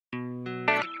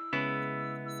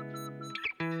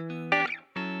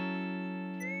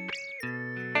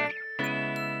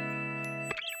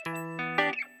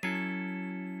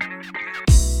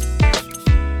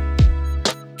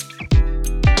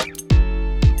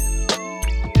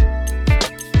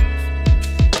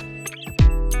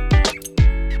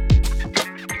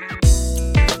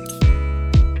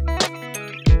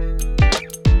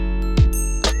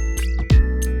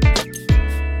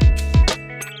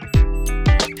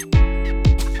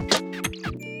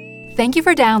Thank you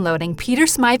for downloading Peter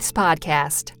Smythe's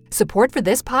podcast. Support for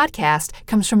this podcast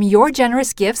comes from your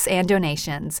generous gifts and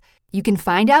donations. You can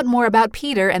find out more about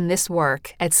Peter and this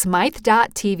work at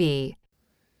smythe.tv.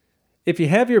 If you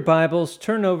have your Bibles,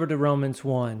 turn over to Romans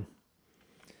 1.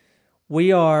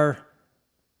 We are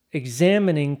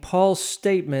examining Paul's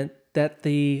statement that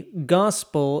the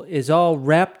gospel is all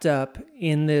wrapped up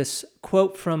in this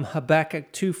quote from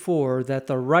Habakkuk 2:4, that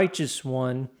the righteous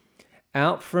one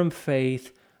out from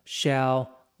faith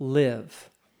shall live.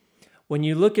 When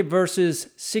you look at verses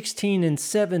 16 and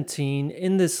 17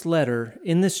 in this letter,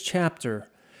 in this chapter,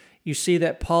 you see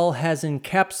that Paul has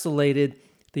encapsulated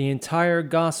the entire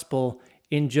gospel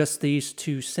in just these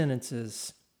two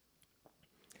sentences.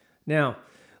 Now,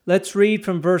 let's read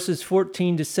from verses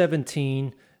 14 to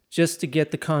 17 just to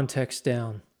get the context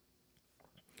down.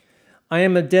 I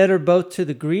am a debtor both to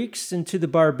the Greeks and to the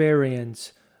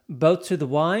barbarians, both to the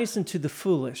wise and to the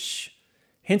foolish.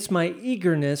 Hence my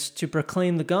eagerness to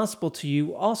proclaim the gospel to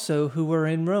you also who are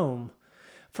in Rome.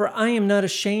 For I am not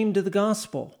ashamed of the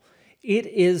gospel. It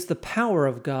is the power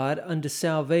of God unto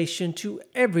salvation to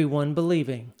everyone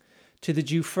believing, to the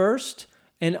Jew first,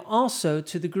 and also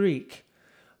to the Greek.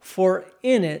 For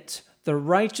in it the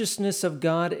righteousness of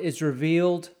God is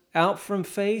revealed out from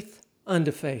faith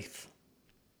unto faith.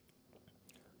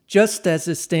 Just as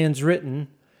it stands written,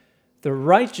 the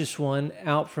righteous one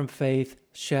out from faith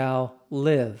shall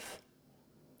live.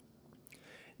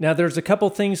 Now there's a couple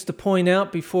things to point out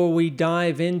before we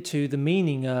dive into the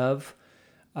meaning of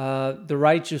the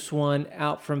righteous one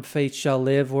out from faith shall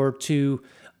live, or to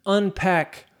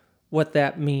unpack what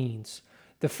that means.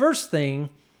 The first thing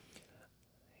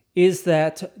is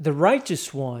that the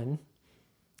righteous one,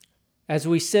 as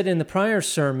we said in the prior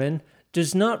sermon,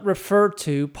 does not refer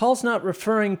to, Paul's not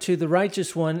referring to the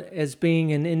righteous one as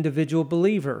being an individual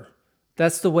believer.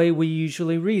 That's the way we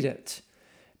usually read it.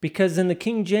 Because in the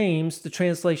King James, the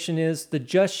translation is, the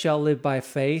just shall live by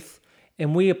faith,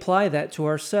 and we apply that to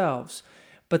ourselves.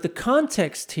 But the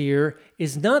context here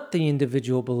is not the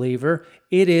individual believer.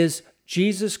 It is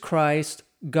Jesus Christ,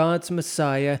 God's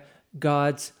Messiah,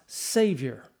 God's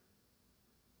Savior.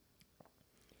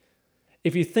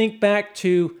 If you think back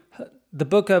to the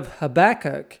book of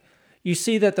Habakkuk, you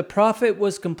see that the prophet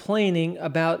was complaining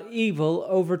about evil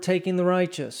overtaking the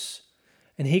righteous.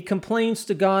 And he complains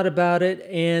to God about it,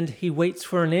 and he waits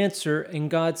for an answer,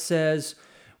 and God says,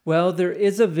 well, there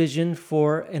is a vision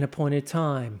for an appointed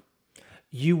time.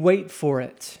 You wait for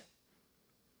it.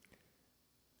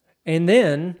 And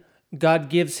then God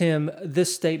gives him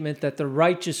this statement that the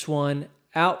righteous one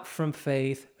out from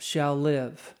faith shall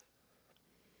live.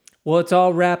 Well, it's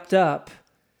all wrapped up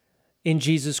in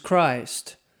Jesus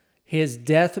Christ, his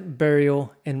death,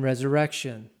 burial, and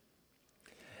resurrection.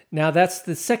 Now, that's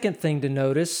the second thing to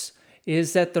notice,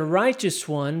 is that the righteous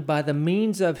one, by the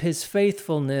means of his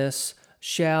faithfulness,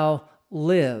 shall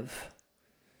live.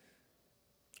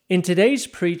 In today's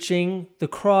preaching, the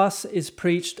cross is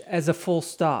preached as a full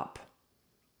stop.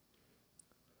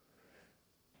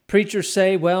 Preachers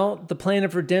say, well, the plan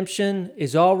of redemption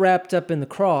is all wrapped up in the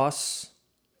cross.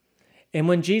 And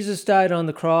when Jesus died on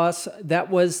the cross, that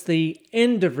was the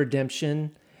end of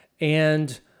redemption,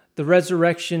 and the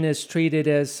resurrection is treated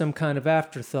as some kind of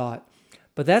afterthought.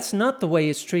 But that's not the way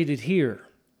it's treated here.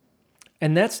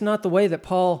 And that's not the way that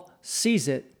Paul sees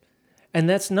it. And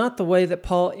that's not the way that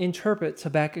Paul interprets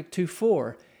Habakkuk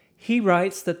 2:4. He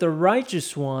writes that the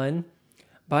righteous one,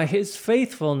 by his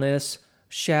faithfulness,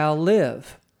 shall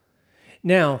live.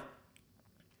 Now,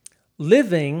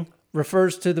 living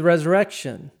refers to the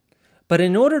resurrection. But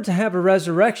in order to have a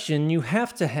resurrection, you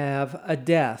have to have a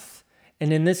death,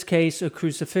 and in this case, a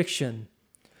crucifixion.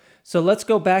 So let's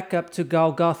go back up to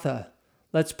Golgotha.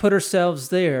 Let's put ourselves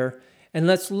there, and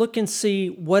let's look and see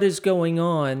what is going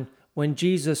on when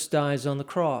Jesus dies on the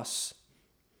cross.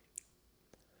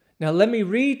 Now let me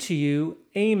read to you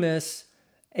Amos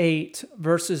 8,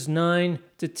 verses 9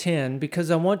 to 10,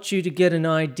 because I want you to get an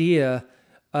idea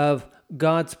of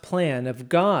God's plan, of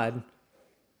God,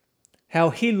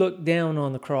 how he looked down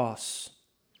on the cross.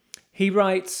 He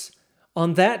writes,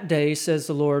 on that day, says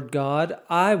the Lord God,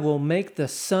 I will make the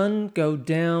sun go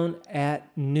down at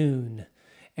noon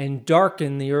and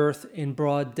darken the earth in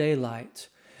broad daylight.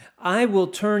 I will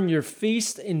turn your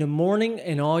feast into mourning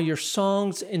and all your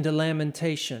songs into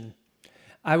lamentation.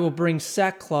 I will bring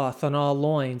sackcloth on all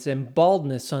loins and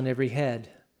baldness on every head.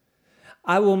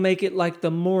 I will make it like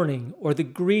the mourning or the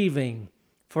grieving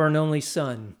for an only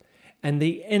son, and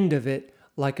the end of it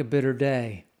like a bitter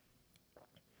day.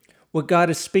 What God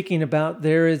is speaking about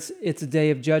there is it's a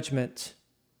day of judgment.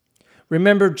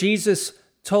 Remember, Jesus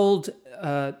talked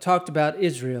about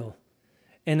Israel,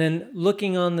 And then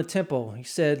looking on the temple, he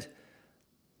said,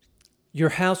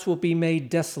 your house will be made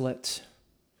desolate.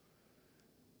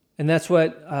 And that's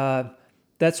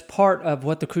part of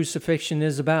what the crucifixion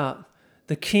is about.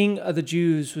 The King of the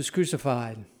Jews was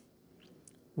crucified.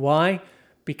 Why?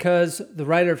 Because the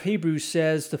writer of Hebrews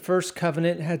says the first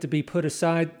covenant had to be put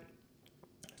aside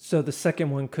so the second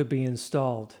one could be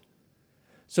installed.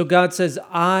 So God says,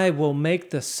 I will make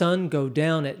the sun go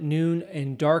down at noon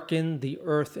and darken the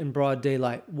earth in broad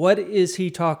daylight. What is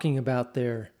he talking about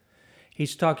there?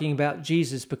 He's talking about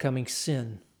Jesus becoming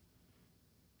sin.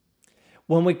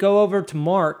 When we go over to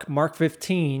Mark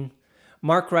 15,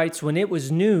 Mark writes, when it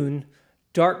was noon,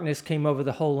 darkness came over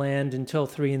the whole land until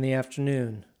 3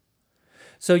 p.m.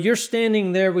 So you're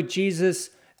standing there with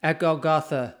Jesus at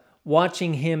Golgotha,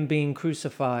 watching him being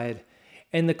crucified.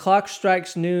 And the clock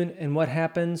strikes noon, and what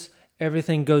happens?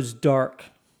 Everything goes dark.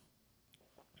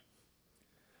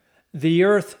 The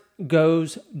earth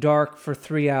goes dark for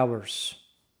 3 hours.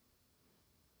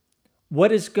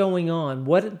 What is going on?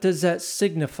 What does that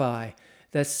signify?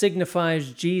 That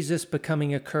signifies Jesus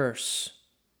becoming a curse.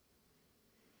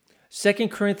 2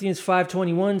 Corinthians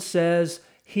 5:21 says,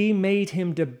 he made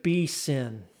him to be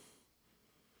sin.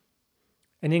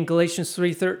 And in Galatians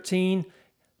 3:13,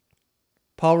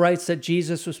 Paul writes that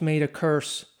Jesus was made a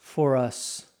curse for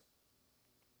us.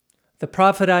 The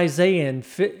prophet Isaiah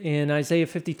in Isaiah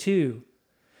 52,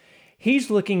 he's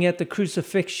looking at the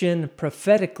crucifixion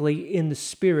prophetically in the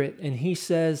spirit, and he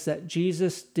says that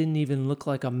Jesus didn't even look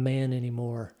like a man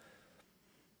anymore.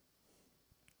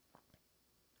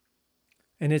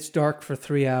 And it's dark for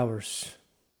 3 hours.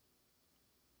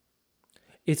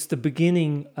 It's the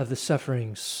beginning of the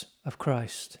sufferings of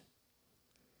Christ.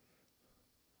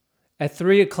 At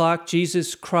 3 o'clock,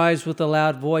 Jesus cries with a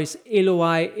loud voice,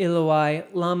 Eloi, Eloi,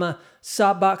 lama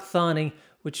sabachthani,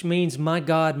 which means, my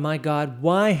God,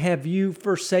 why have you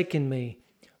forsaken me?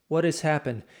 What has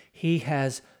happened? He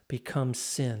has become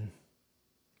sin.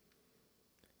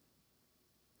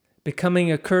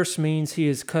 Becoming a curse means he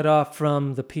is cut off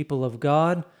from the people of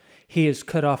God, he is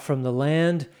cut off from the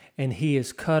land, and he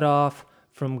is cut off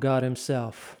from God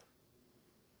himself.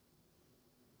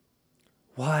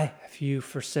 Why have you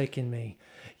forsaken me?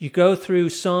 You go through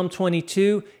Psalm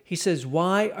 22, he says,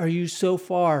 why are you so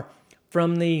far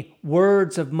from the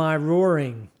words of my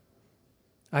roaring?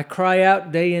 I cry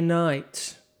out day and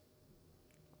night,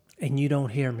 and you don't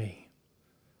hear me.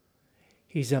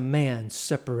 He's a man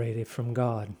separated from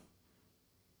God.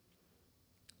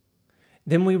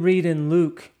 Then we read in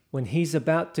Luke when he's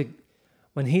about to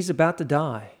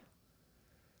die.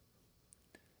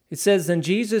 It says, then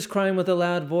Jesus, crying with a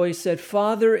loud voice, said,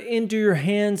 Father, into your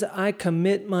hands I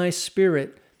commit my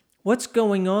spirit. What's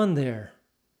going on there?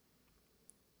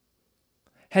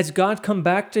 Has God come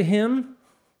back to him?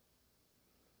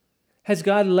 Has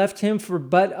God left him for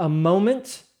but a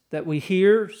moment that we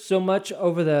hear so much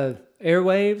over the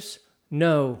airwaves?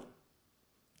 No.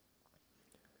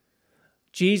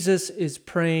 Jesus is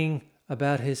praying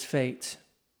about his fate.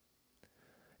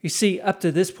 You see, up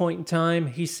to this point in time,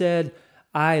 he said,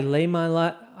 I lay my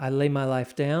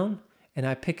life down, and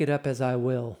I pick it up as I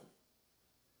will.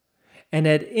 And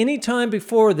at any time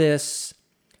before this,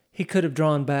 he could have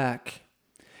drawn back.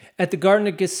 At the Garden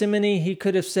of Gethsemane, he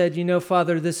could have said,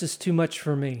 Father, this is too much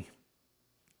for me.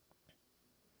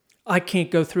 I can't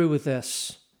go through with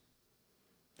this.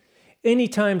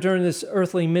 Anytime during this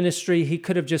earthly ministry, he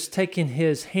could have just taken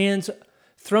his hands,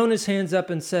 thrown his hands up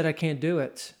and said, I can't do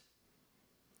it.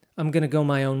 I'm going to go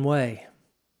my own way.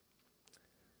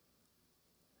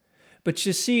 But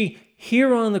you see,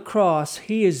 here on the cross,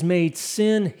 he is made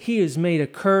sin, he is made a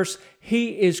curse,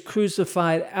 he is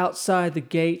crucified outside the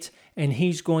gate, and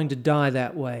he's going to die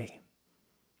that way.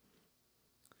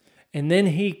 And then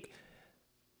he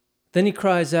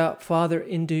cries out, Father,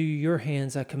 into your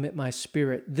hands I commit my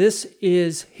spirit. This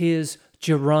is his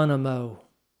Geronimo.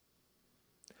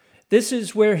 This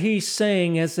is where he's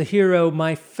saying as the hero,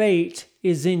 my fate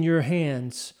is in your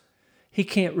hands. He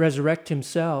can't resurrect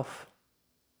himself.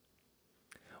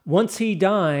 Once he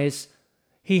dies,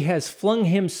 he has flung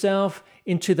himself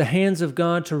into the hands of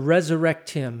God to resurrect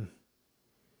him.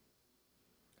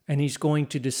 And he's going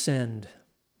to descend.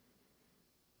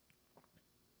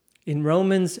 In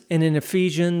Romans and in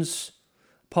Ephesians,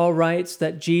 Paul writes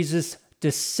that Jesus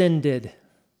descended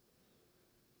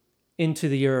into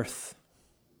the earth.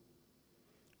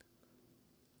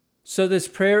 So this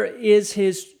prayer is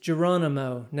his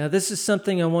Geronimo. Now this is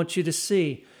something I want you to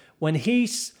see. When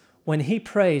he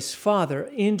prays, Father,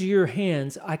 into your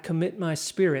hands I commit my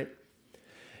spirit,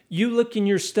 you look in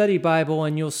your study Bible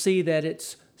and you'll see that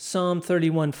it's Psalm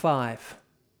 31:5.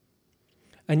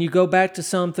 And you go back to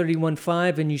Psalm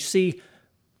 31:5 and you see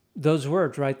those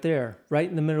words right there, right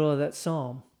in the middle of that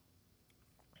psalm.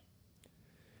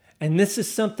 And this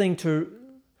is something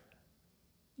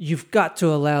you've got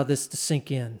to allow this to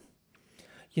sink in.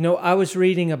 You know, I was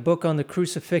reading a book on the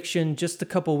crucifixion just a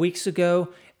couple weeks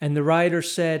ago, and the writer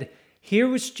said, here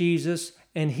was Jesus,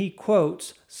 and he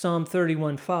quotes Psalm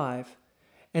 31:5.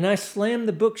 And I slammed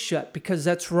the book shut because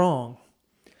that's wrong.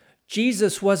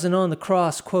 Jesus wasn't on the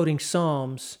cross quoting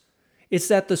Psalms. It's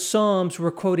that the Psalms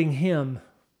were quoting him.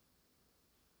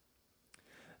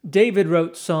 David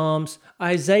wrote Psalms.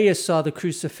 Isaiah saw the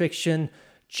crucifixion.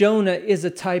 Jonah is a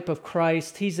type of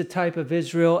Christ. He's a type of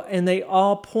Israel. And they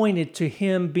all pointed to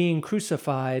him being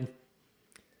crucified.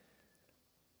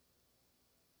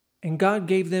 And God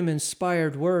gave them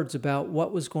inspired words about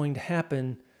what was going to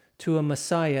happen to a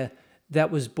Messiah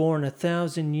that was born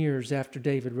 1,000 years after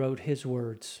David wrote his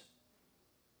words.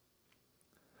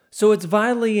 So it's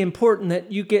vitally important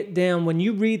that you get down, when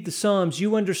you read the Psalms,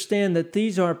 you understand that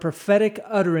these are prophetic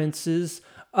utterances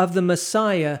of the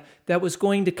Messiah that was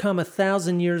going to come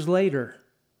 1,000 years later.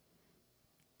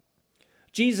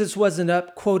 Jesus wasn't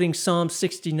up quoting Psalm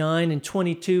 69 and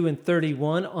 22 and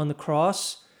 31 on the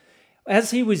cross.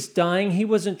 As he was dying, he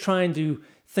wasn't trying to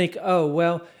think, oh,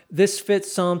 well, this fits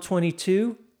Psalm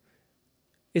 22.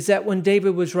 Is that when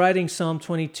David was writing Psalm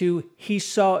 22, he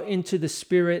saw into the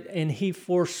Spirit and he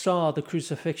foresaw the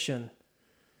crucifixion.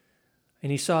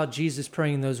 And he saw Jesus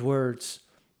praying those words.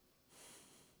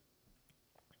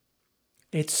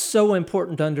 It's so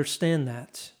important to understand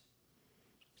that.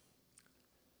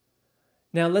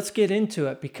 Now let's get into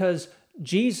it, because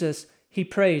Jesus, he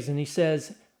prays and he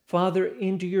says, Father,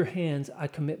 into your hands I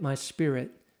commit my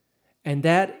spirit. And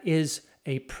that is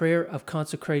a prayer of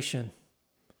consecration.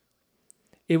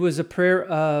 It was a prayer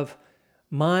of,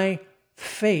 my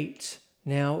fate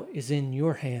now is in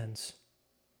your hands.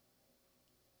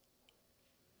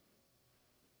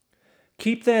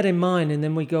 Keep that in mind, and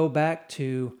then we go back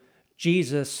to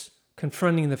Jesus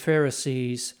confronting the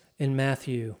Pharisees in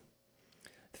Matthew.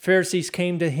 The Pharisees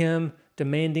came to him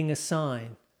demanding a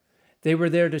sign. They were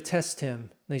there to test him.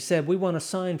 They said, we want a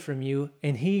sign from you.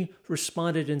 And he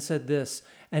responded and said this,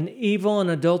 an evil and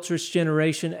adulterous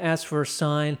generation asks for a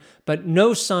sign, but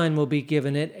no sign will be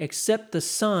given it except the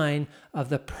sign of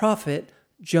the prophet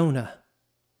Jonah.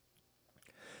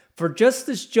 For just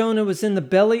as Jonah was in the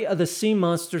belly of the sea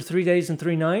monster 3 days and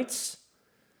 3 nights,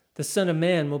 the Son of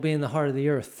Man will be in the heart of the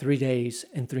earth 3 days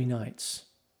and 3 nights.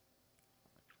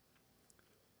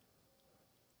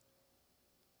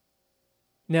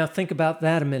 Now think about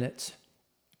that a minute.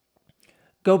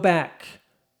 Go back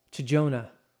to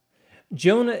Jonah.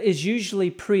 Jonah is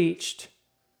usually preached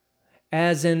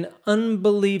as an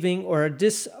unbelieving or a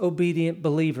disobedient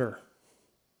believer.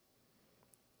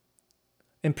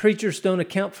 And preachers don't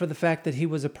account for the fact that he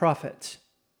was a prophet.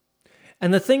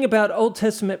 And the thing about Old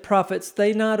Testament prophets,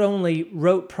 they not only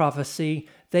wrote prophecy,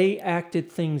 they acted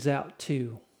things out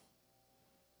too.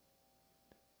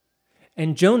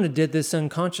 And Jonah did this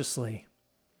unconsciously.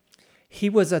 He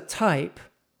was a type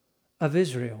of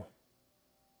Israel.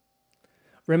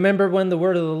 Remember when the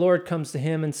word of the Lord comes to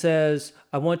him and says,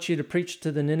 I want you to preach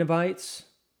to the Ninevites?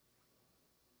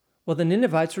 Well, the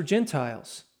Ninevites were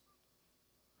Gentiles.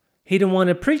 He didn't want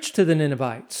to preach to the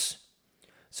Ninevites.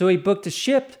 So he booked a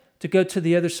ship to go to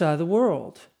the other side of the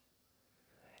world.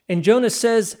 And Jonah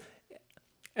says,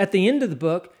 at the end of the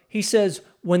book, he says,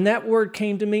 when that word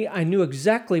came to me, I knew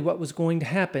exactly what was going to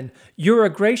happen. You're a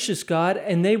gracious God,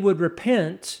 and they would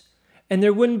repent, and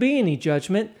there wouldn't be any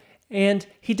judgment, and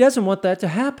he doesn't want that to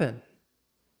happen.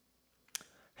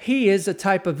 He is a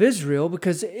type of Israel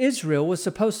because Israel was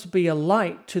supposed to be a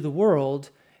light to the world,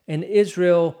 and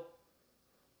Israel,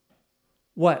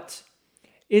 what?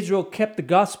 Israel kept the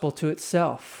gospel to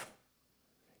itself.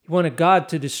 He wanted God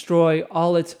to destroy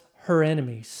all her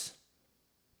enemies.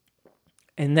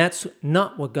 And that's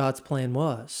not what God's plan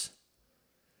was.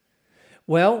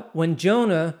 Well, when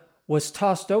Jonah was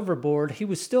tossed overboard, he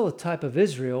was still a type of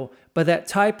Israel, but that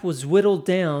type was whittled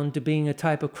down to being a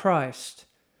type of Christ.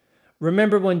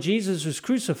 Remember when Jesus was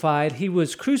crucified, he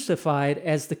was crucified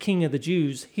as the King of the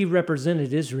Jews. He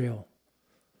represented Israel.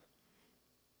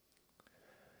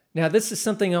 Now, this is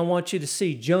something I want you to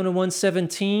see. Jonah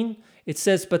 1:17, it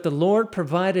says, but the Lord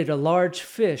provided a large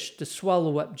fish to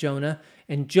swallow up Jonah,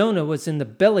 and Jonah was in the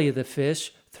belly of the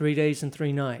fish 3 days and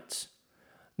 3 nights.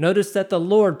 Notice that the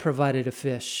Lord provided a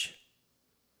fish.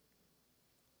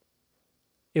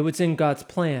 It was in God's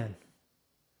plan.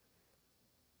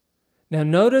 Now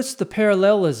notice the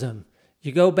parallelism.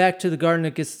 You go back to the Garden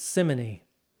of Gethsemane,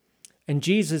 and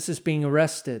Jesus is being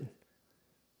arrested.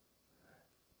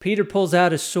 Peter pulls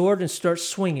out his sword and starts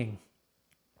swinging.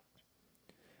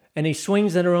 And he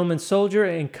swings at a Roman soldier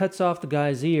and cuts off the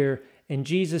guy's ear. And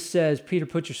Jesus says, Peter,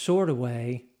 put your sword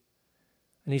away.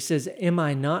 And he says, am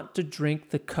I not to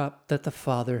drink the cup that the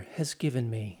Father has given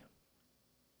me?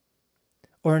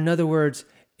 Or in other words,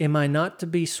 am I not to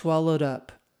be swallowed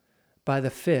up by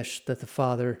the fish that the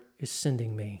Father is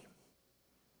sending me?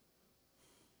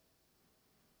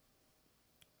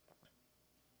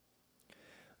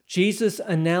 Jesus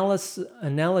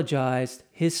analogized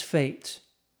his fate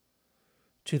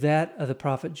to that of the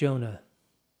prophet Jonah.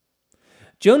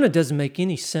 Jonah doesn't make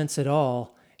any sense at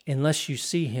all unless you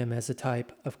see him as a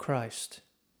type of Christ.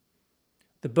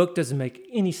 The book doesn't make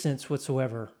any sense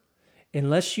whatsoever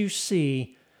unless you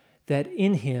see that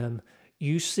in him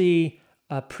you see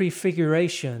a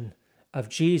prefiguration of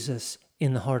Jesus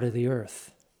in the heart of the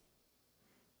earth.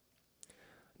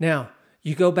 Now,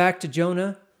 you go back to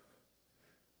Jonah,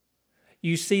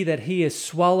 you see that he is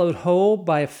swallowed whole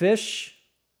by a fish,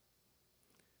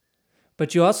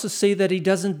 but you also see that he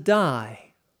doesn't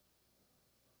die.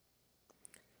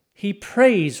 He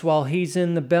prays while he's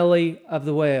in the belly of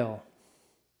the whale.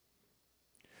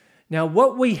 Now,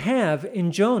 what we have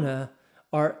in Jonah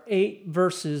are 8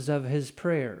 verses of his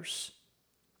prayers.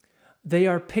 They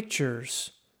are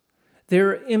pictures.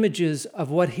 They're images of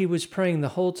what he was praying the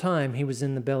whole time he was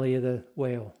in the belly of the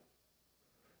whale.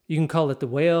 You can call it the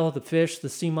whale, the fish, the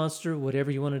sea monster, whatever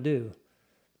you want to do.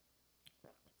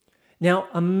 Now,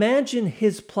 imagine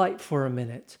his plight for a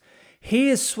minute. He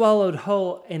is swallowed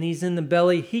whole and he's in the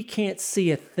belly. He can't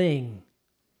see a thing.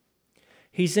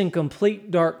 He's in complete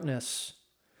darkness.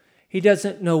 He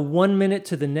doesn't know 1 minute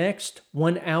to the next,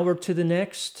 1 hour to the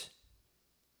next.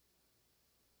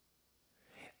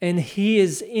 And he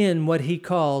is in what he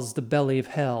calls the belly of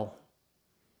hell.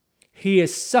 He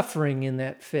is suffering in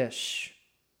that fish.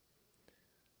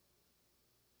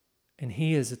 And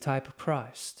he is a type of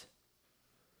Christ.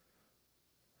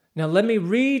 Now let me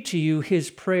read to you his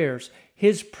prayers.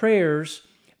 His prayers,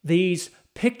 these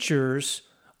pictures,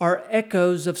 are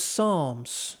echoes of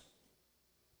Psalms.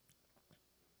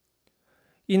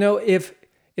 You know, if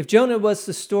Jonah was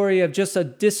the story of just a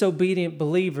disobedient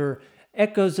believer,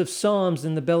 echoes of Psalms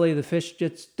in the belly of the fish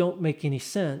just don't make any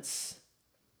sense.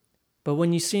 But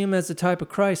when you see him as a type of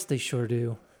Christ, they sure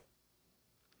do.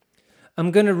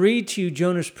 I'm going to read to you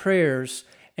Jonah's prayers,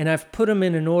 and I've put them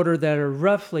in an order that are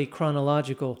roughly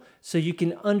chronological so you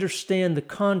can understand the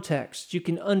context, you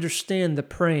can understand the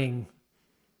praying,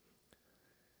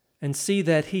 and see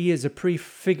that he is a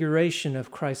prefiguration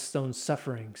of Christ's own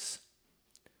sufferings.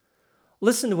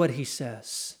 Listen to what he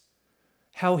says,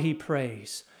 how he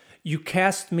prays. You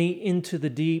cast me into the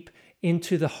deep,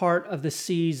 into the heart of the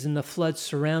seas, and the floods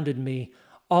surrounded me.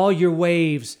 All your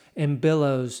waves and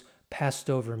billows passed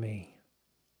over me.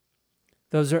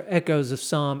 Those are echoes of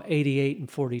Psalm 88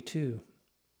 and 42.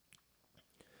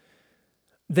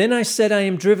 Then I said, I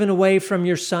am driven away from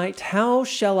your sight. How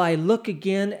shall I look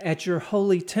again at your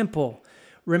holy temple?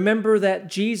 Remember that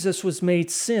Jesus was made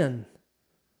sin.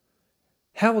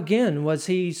 How again was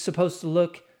he supposed to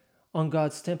look on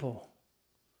God's temple?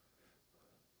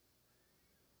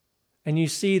 And you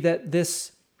see that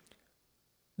this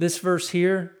verse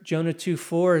here, Jonah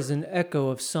 2:4, is an echo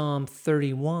of Psalm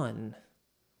 31.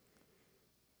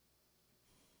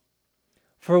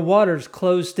 For waters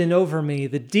closed in over me,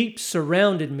 the deep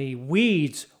surrounded me,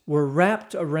 weeds were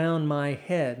wrapped around my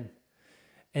head.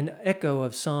 An echo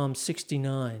of Psalm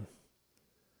 69.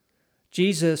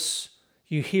 Jesus,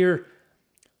 you hear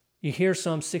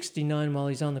Psalm 69 while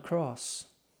he's on the cross.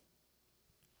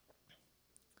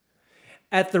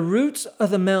 At the roots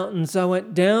of the mountains I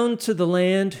went down to the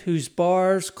land whose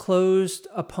bars closed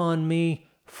upon me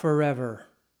forever.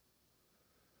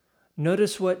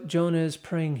 Notice what Jonah is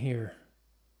praying here.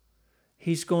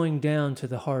 He's going down to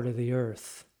the heart of the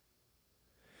earth.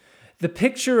 The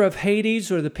picture of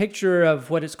Hades, or the picture of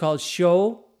what is called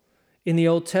Sheol in the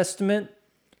Old Testament,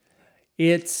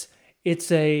 it's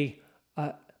a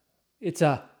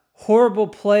horrible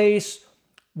place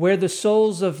where the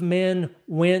souls of men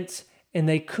went and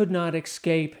they could not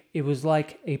escape. It was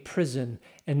like a prison.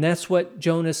 And that's what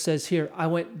Jonah says here. I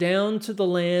went down to the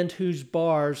land whose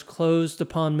bars closed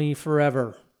upon me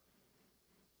forever.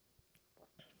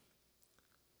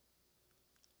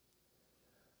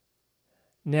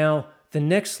 Now, the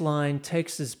next line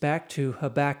takes us back to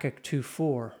Habakkuk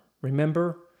 2:4.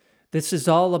 Remember, this is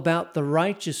all about the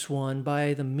righteous one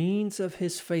by the means of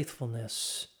his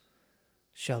faithfulness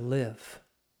shall live.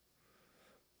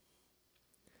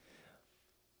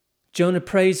 Jonah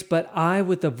prays, but I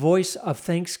with the voice of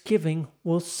thanksgiving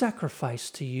will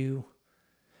sacrifice to you.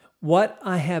 What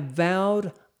I have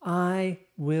vowed I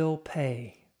will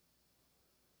pay.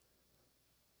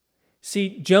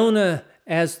 See, Jonah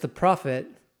as the prophet,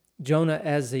 Jonah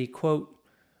as the, quote,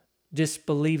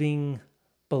 disbelieving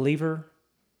believer,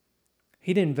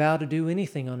 he didn't vow to do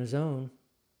anything on his own.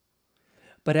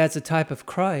 But as a type of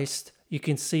Christ, you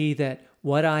can see that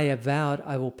what I have vowed,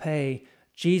 I will pay.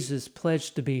 Jesus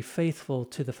pledged to be faithful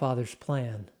to the Father's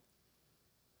plan.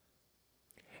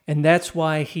 And that's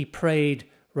why he prayed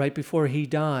right before he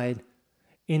died,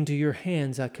 into your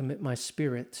hands I commit my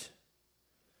spirit.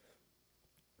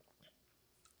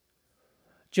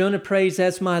 Jonah prays,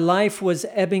 as my life was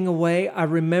ebbing away, I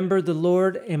remembered the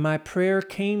Lord, and my prayer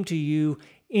came to you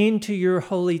into your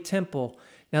holy temple.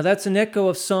 Now that's an echo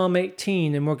of Psalm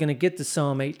 18, and we're going to get to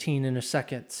Psalm 18 in a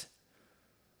second.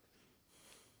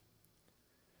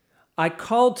 I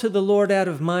called to the Lord out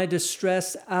of my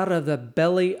distress, out of the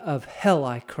belly of hell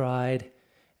I cried,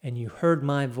 and you heard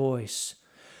my voice.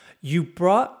 You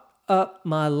brought up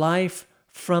my life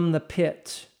from the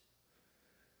pit.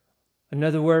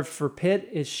 Another word for pit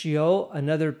is Sheol.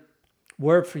 Another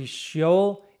word for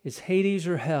Sheol is Hades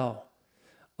or hell.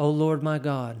 O Lord my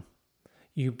God,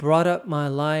 you brought up my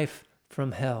life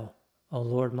from hell. O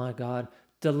Lord my God,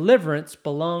 deliverance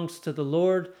belongs to the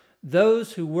Lord.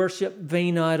 Those who worship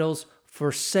vain idols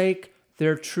forsake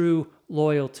their true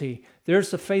loyalty.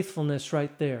 There's the faithfulness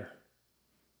right there.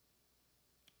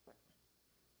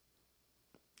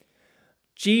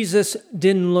 Jesus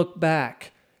didn't look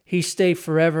back. He stayed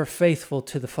forever faithful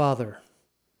to the Father,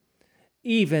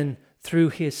 even through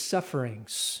his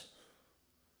sufferings.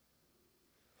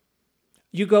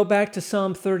 You go back to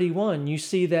Psalm 31, you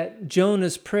see that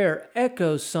Jonah's prayer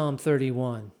echoes Psalm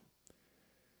 31.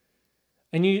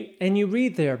 And you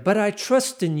read there, but I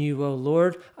trust in you, O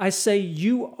Lord. I say,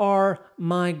 you are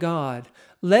my God.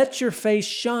 Let your face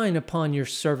shine upon your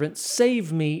servant.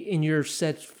 Save me in your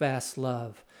steadfast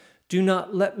love. Do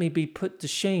not let me be put to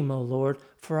shame, O Lord,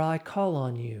 for I call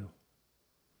on you.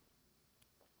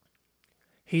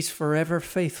 He's forever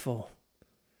faithful.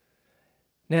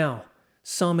 Now,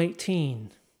 Psalm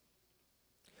 18.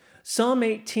 Psalm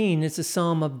 18 is a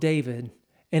psalm of David,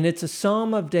 and it's a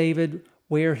psalm of David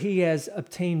where he has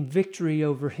obtained victory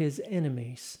over his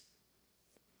enemies.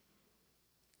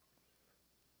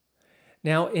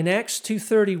 Now, in Acts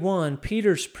 2:31,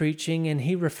 Peter's preaching, and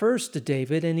he refers to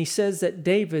David, and he says that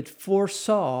David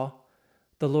foresaw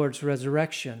the Lord's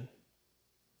resurrection.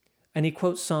 And he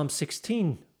quotes Psalm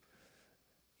 16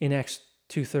 in Acts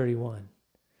 2:31.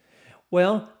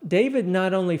 Well, David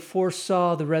not only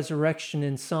foresaw the resurrection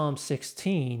in Psalm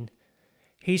 16,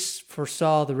 he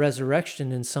foresaw the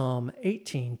resurrection in Psalm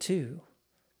 18 too.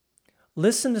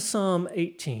 Listen to Psalm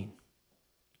 18.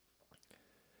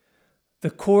 The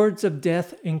cords of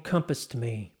death encompassed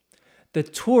me. The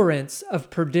torrents of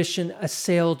perdition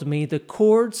assailed me. The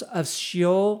cords of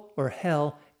Sheol or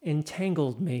hell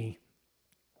entangled me.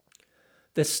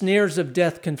 The snares of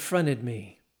death confronted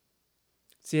me.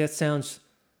 See, that sounds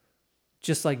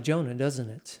just like Jonah, doesn't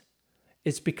it?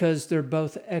 It's because they're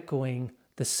both echoing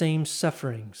the same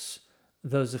sufferings,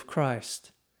 those of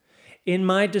Christ. In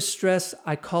my distress,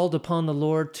 I called upon the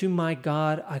Lord. To my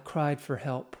God, I cried for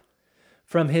help.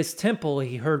 From his temple,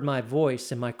 he heard my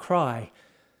voice, and my cry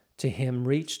to him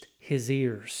reached his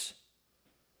ears.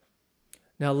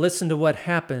 Now listen to what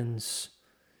happens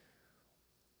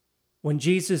when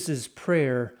Jesus'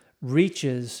 prayer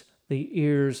reaches the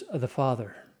ears of the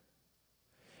Father.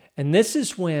 And this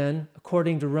is when,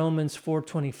 according to Romans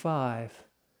 4:25,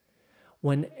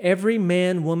 when every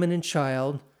man, woman, and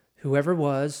child, whoever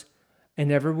was and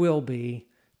ever will be,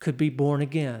 could be born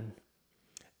again.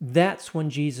 That's when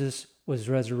Jesus was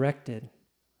resurrected.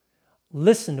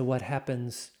 Listen to what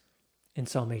happens in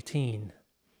Psalm 18.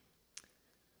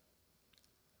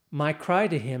 My cry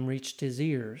to him reached his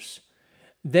ears.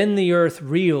 Then the earth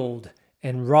reeled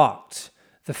and rocked.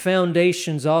 The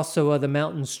foundations also of the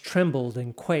mountains trembled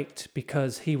and quaked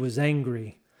because he was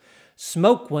angry.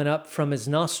 Smoke went up from his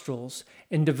nostrils,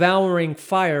 and devouring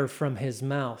fire from his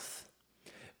mouth.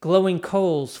 Glowing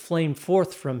coals flamed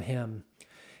forth from him.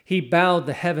 He bowed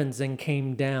the heavens and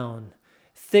came down.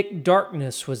 Thick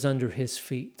darkness was under his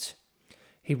feet.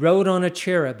 He rode on a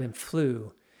cherub and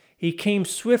flew. He came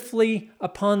swiftly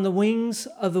upon the wings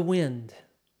of the wind.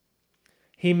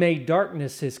 He made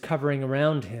darkness his covering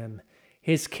around him,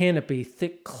 his canopy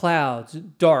thick clouds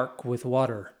dark with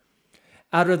water.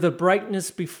 Out of the brightness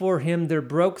before him there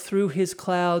broke through his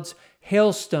clouds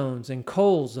hailstones and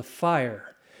coals of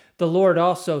fire. The Lord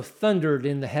also thundered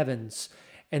in the heavens,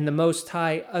 and the Most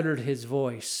High uttered his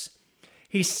voice.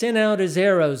 He sent out his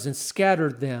arrows and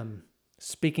scattered them,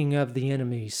 speaking of the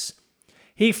enemies.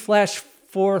 He flashed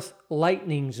forth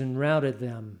lightnings and routed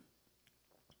them.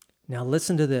 Now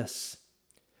listen to this.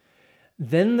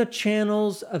 Then the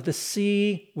channels of the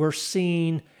sea were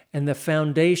seen, and the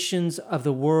foundations of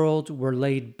the world were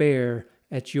laid bare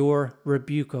at your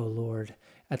rebuke, O Lord,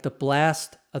 at the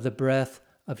blast of the breath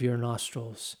of your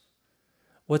nostrils.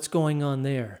 What's going on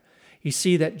there? You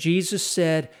see that Jesus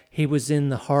said he was in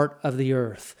the heart of the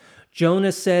earth.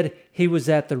 Jonah said he was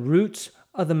at the roots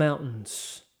of the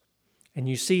mountains. And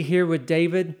you see here with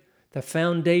David, the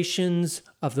foundations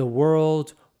of the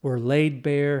world were laid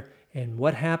bare. And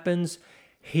what happens?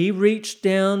 He reached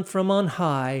down from on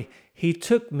high, he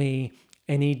took me,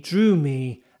 and he drew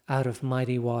me out of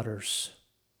mighty waters.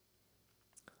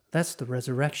 That's the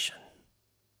resurrection.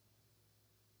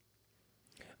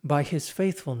 By his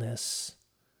faithfulness,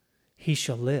 he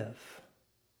shall live.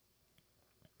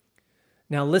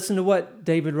 Now listen to what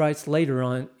David writes later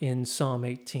on in Psalm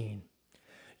 18.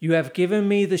 You have given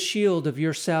me the shield of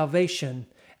your salvation,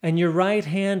 and your right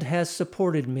hand has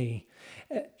supported me.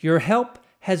 Your help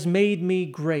has made me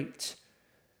great.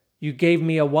 You gave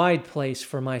me a wide place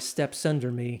for my steps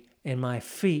under me, and my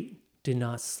feet did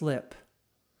not slip.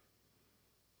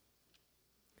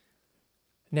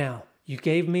 Now, you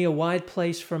gave me a wide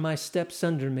place for my steps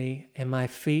under me, and my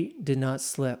feet did not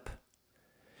slip.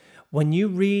 When you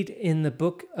read in the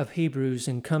book of Hebrews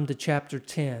and come to chapter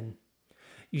 10,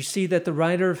 you see that the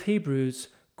writer of Hebrews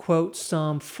quotes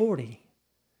Psalm 40.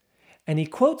 And he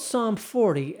quotes Psalm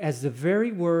 40 as the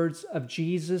very words of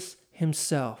Jesus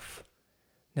himself.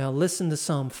 Now listen to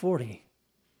Psalm 40.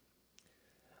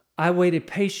 I waited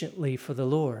patiently for the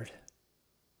Lord.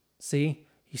 See,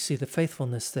 you see the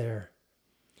faithfulness there.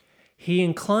 He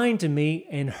inclined to me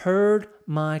and heard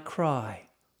my cry.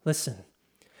 Listen.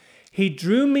 He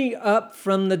drew me up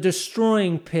from the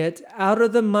destroying pit, out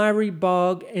of the miry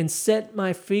bog, and set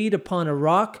my feet upon a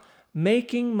rock,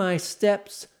 making my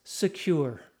steps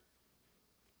secure.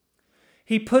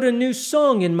 He put a new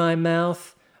song in my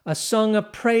mouth, a song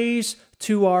of praise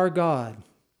to our God.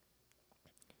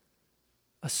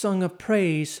 A song of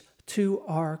praise to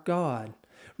our God.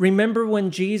 Remember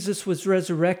when Jesus was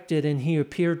resurrected and he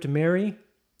appeared to Mary?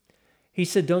 He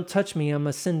said, don't touch me, I'm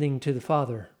ascending to the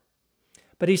Father.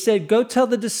 But he said, go tell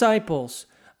the disciples,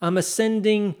 I'm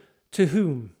ascending to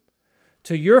whom?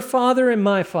 To your Father and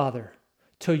my Father,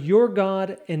 to your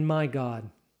God and my God.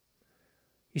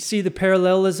 You see the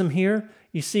parallelism here?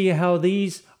 You see how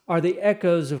these are the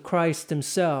echoes of Christ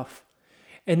himself.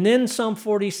 And then Psalm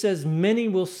 40 says, many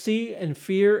will see and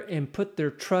fear and put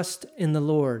their trust in the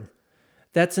Lord.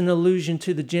 That's an allusion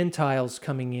to the Gentiles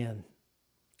coming in.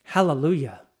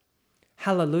 Hallelujah.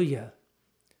 Hallelujah.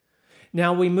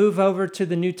 Now we move over to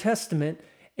the New Testament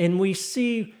and we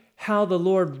see how the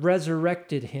Lord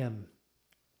resurrected him.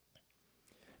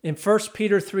 In 1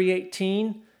 Peter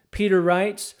 3:18, Peter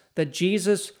writes that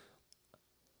Jesus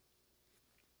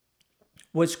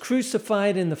was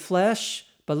crucified in the flesh,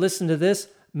 but listen to this,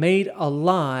 made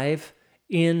alive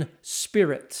in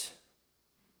spirit.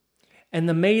 And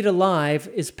the made alive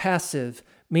is passive,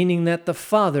 meaning that the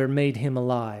Father made him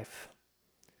alive.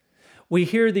 We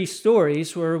hear these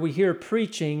stories where we hear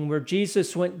preaching where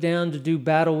Jesus went down to do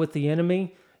battle with the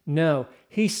enemy. No,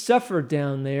 he suffered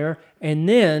down there, and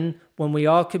then when we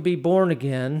all could be born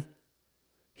again,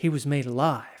 he was made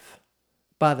alive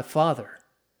by the Father.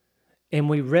 And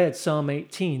we read Psalm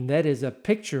 18. That is a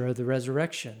picture of the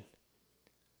resurrection.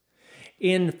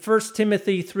 In 1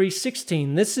 Timothy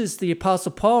 3:16, this is the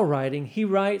Apostle Paul writing. He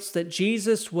writes that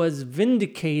Jesus was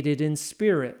vindicated in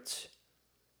spirit.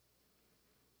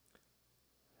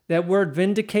 That word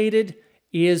vindicated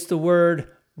is the word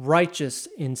righteous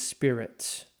in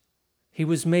spirit. He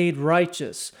was made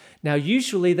righteous. Now,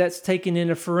 usually that's taken in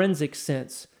a forensic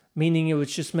sense, meaning it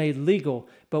was just made legal.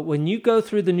 But when you go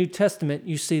through the New Testament,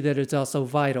 you see that it's also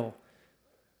vital.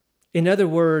 In other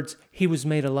words, he was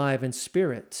made alive in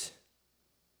spirit.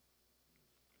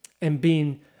 And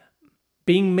being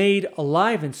made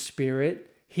alive in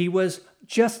spirit, he was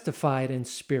justified in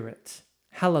spirit.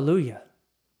 Hallelujah.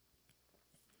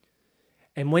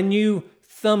 And when you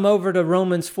thumb over to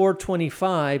Romans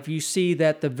 4:25, you see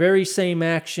that the very same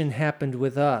action happened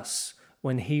with us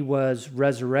when he was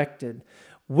resurrected.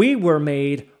 We were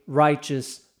made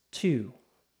righteous too.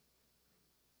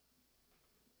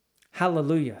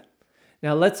 Hallelujah.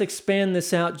 Now let's expand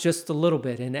this out just a little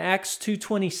bit. In Acts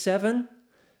 2:27,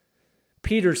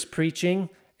 Peter's preaching,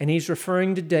 and he's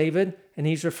referring to David, and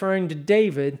he's referring to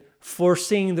David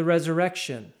foreseeing the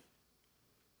resurrection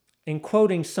and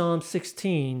quoting Psalm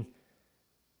 16.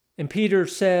 And Peter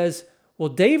says, well,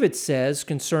 David says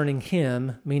concerning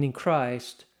him, meaning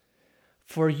Christ,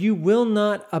 for you will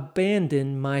not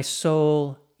abandon my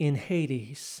soul in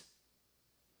Hades.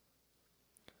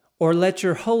 Or let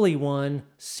your Holy One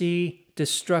see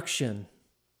destruction.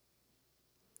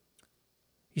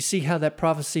 You see how that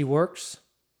prophecy works?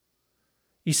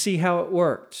 You see how it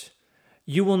worked.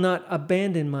 You will not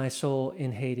abandon my soul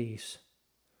in Hades.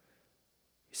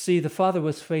 See, the Father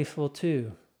was faithful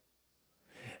too.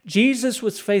 Jesus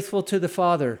was faithful to the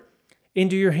Father.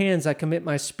 Into your hands I commit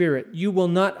my spirit. You will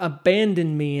not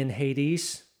abandon me in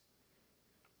Hades,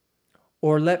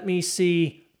 or let me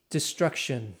see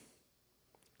destruction,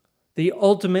 the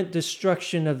ultimate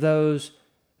destruction of those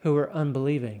who are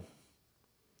unbelieving.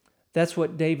 That's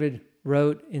what David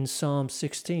wrote in Psalm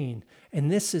 16. And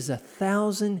this is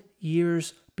 1,000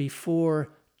 years before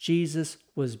Jesus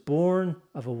was born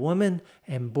of a woman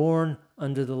and born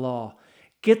under the law.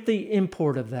 Get the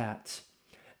import of that.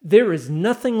 There is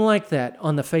nothing like that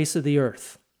on the face of the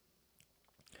earth.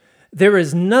 There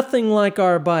is nothing like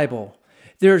our Bible.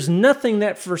 There's nothing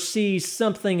that foresees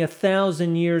something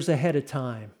 1,000 years ahead of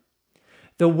time.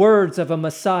 The words of a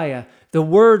Messiah, the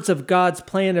words of God's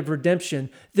plan of redemption,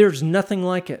 there's nothing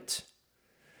like it.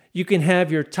 You can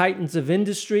have your titans of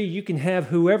industry, you can have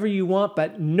whoever you want,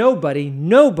 but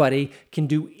nobody can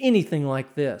do anything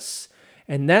like this.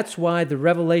 And that's why the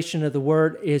revelation of the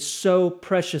Word is so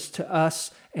precious to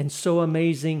us and so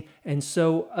amazing and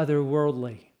so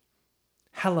otherworldly.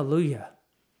 Hallelujah.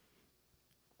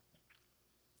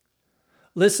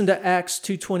 Listen to Acts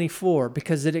 2:24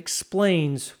 because it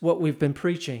explains what we've been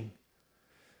preaching.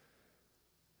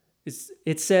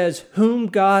 It says, whom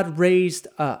God raised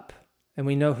up. And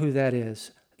we know who that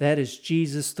is. That is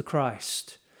Jesus the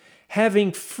Christ.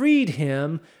 Having freed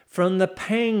him from the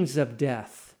pangs of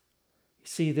death. You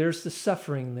see, there's the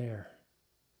suffering there.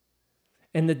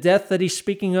 And the death that he's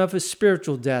speaking of is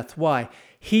spiritual death. Why?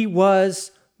 He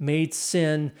was made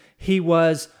sin. He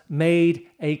was made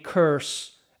a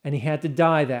curse. And he had to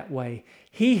die that way.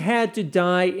 He had to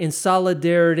die in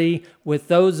solidarity with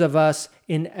those of us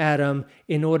in Adam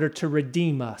in order to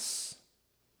redeem us.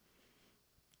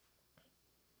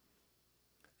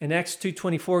 And Acts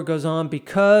 2:24 goes on,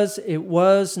 because it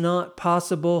was not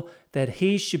possible that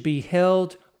he should be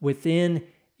held within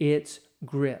its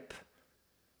grip.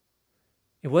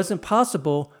 It wasn't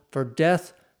possible for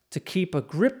death to keep a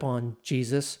grip on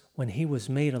Jesus when he was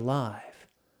made alive.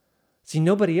 See,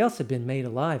 nobody else had been made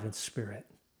alive in spirit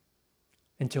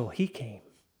until he came.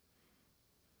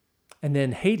 And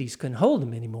then Hades couldn't hold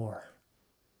him anymore.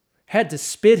 Had to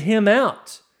spit him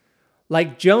out.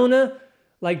 Like Jonah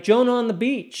on the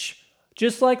beach.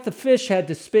 Just like the fish had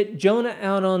to spit Jonah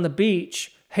out on the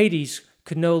beach, Hades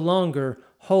could no longer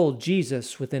hold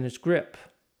Jesus within its grip.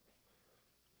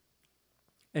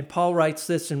 And Paul writes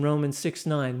this in Romans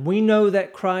 6:9. We know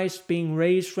that Christ, being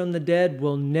raised from the dead,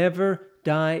 will never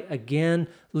die again.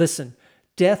 Listen,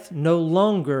 death no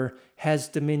longer has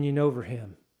dominion over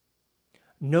him.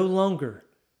 No longer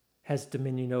has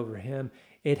dominion over him.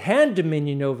 It had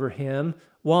dominion over him.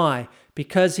 Why?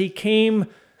 Because he came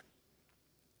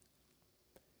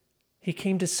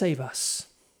to save us.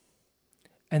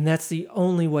 And that's the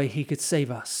only way he could save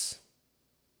us.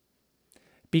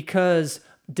 Because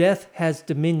death has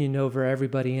dominion over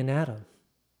everybody in Adam.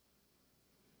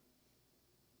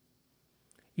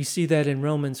 You see that in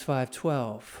Romans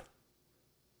 5:12.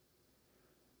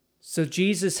 So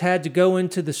Jesus had to go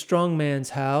into the strong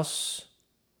man's house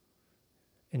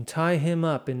and tie him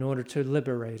up in order to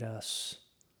liberate us.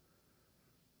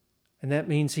 And that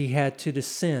means he had to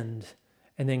descend,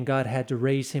 and then God had to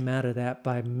raise him out of that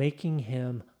by making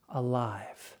him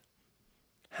alive.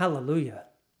 Hallelujah.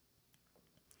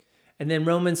 And then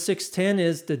Romans 6:10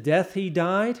 is the death he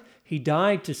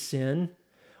died to sin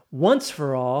once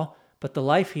for all, but the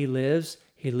life he lives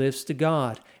to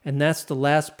God. And that's the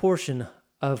last portion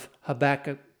of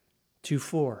Habakkuk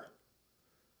 2:4.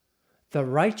 The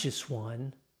righteous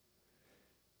one,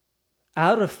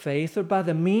 out of faith or by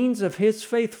the means of his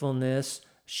faithfulness,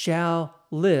 shall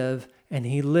live, and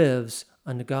he lives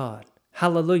unto God.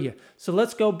 Hallelujah. So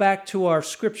let's go back to our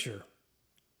scripture,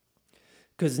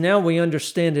 because now we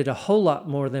understand it a whole lot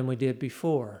more than we did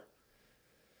before.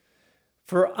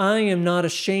 For I am not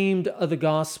ashamed of the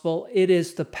gospel. It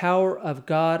is the power of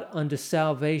God unto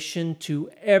salvation to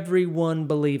everyone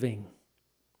believing.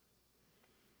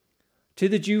 To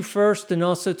the Jew first and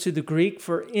also to the Greek,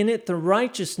 for in it the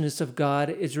righteousness of God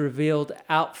is revealed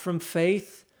out from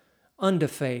faith unto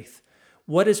faith.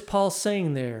 What is Paul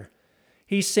saying there?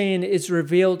 He's saying it's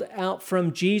revealed out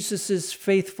from Jesus'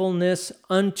 faithfulness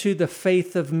unto the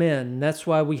faith of men. That's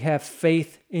why we have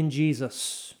faith in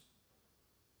Jesus.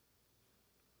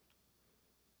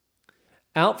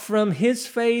 Out from his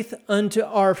faith unto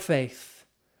our faith.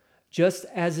 just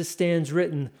as it stands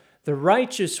written, the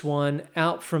righteous one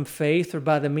out from faith or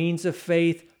by the means of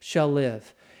faith shall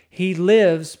live. He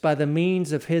lives by the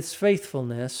means of his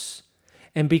faithfulness,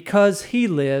 and because he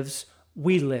lives,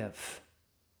 we live.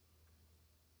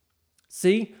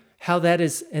 See how that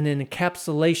is an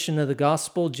encapsulation of the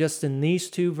gospel just in these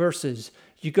two verses.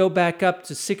 You go back up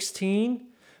to 16,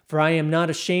 for I am not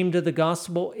ashamed of the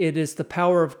gospel. It is the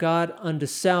power of God unto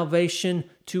salvation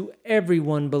to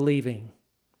everyone believing.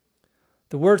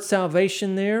 The word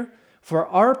salvation there, for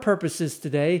our purposes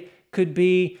today, could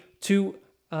be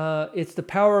it's the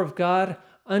power of God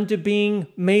unto being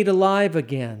made alive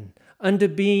again, unto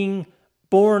being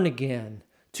born again,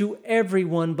 to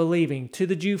everyone believing, to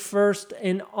the Jew first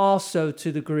and also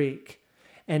to the Greek.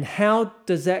 And how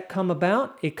does that come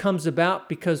about? It comes about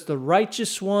because the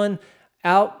righteous one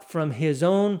out from his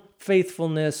own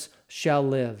faithfulness shall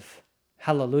live.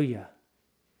 Hallelujah.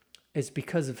 It's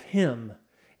because of him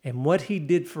and what he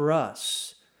did for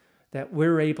us that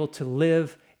we're able to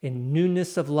live in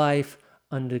newness of life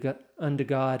unto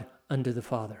God, unto the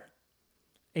Father.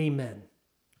 Amen.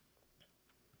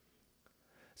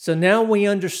 So now we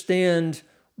understand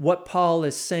what Paul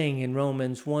is saying in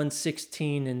Romans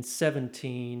 1:16 and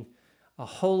 17 a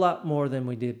whole lot more than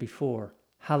we did before.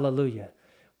 Hallelujah.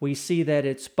 We see that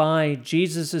it's by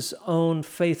Jesus' own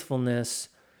faithfulness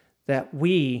that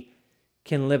we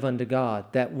can live unto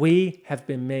God, that we have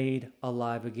been made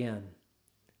alive again.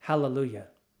 Hallelujah.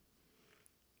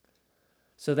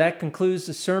 So that concludes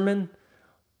the sermon.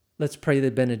 Let's pray the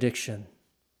benediction.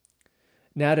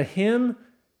 Now to him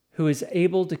who is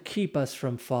able to keep us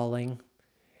from falling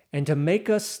and to make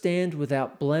us stand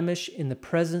without blemish in the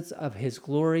presence of his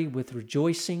glory with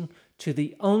rejoicing, to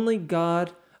the only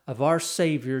God of our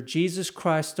Savior, Jesus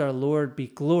Christ our Lord, be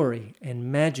glory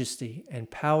and majesty and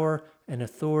power and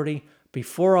authority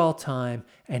before all time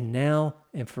and now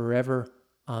and forever.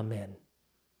 Amen.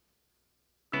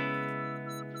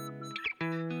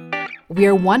 We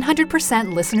are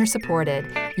 100% listener supported.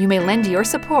 You may lend your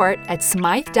support at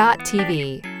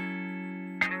smythe.tv.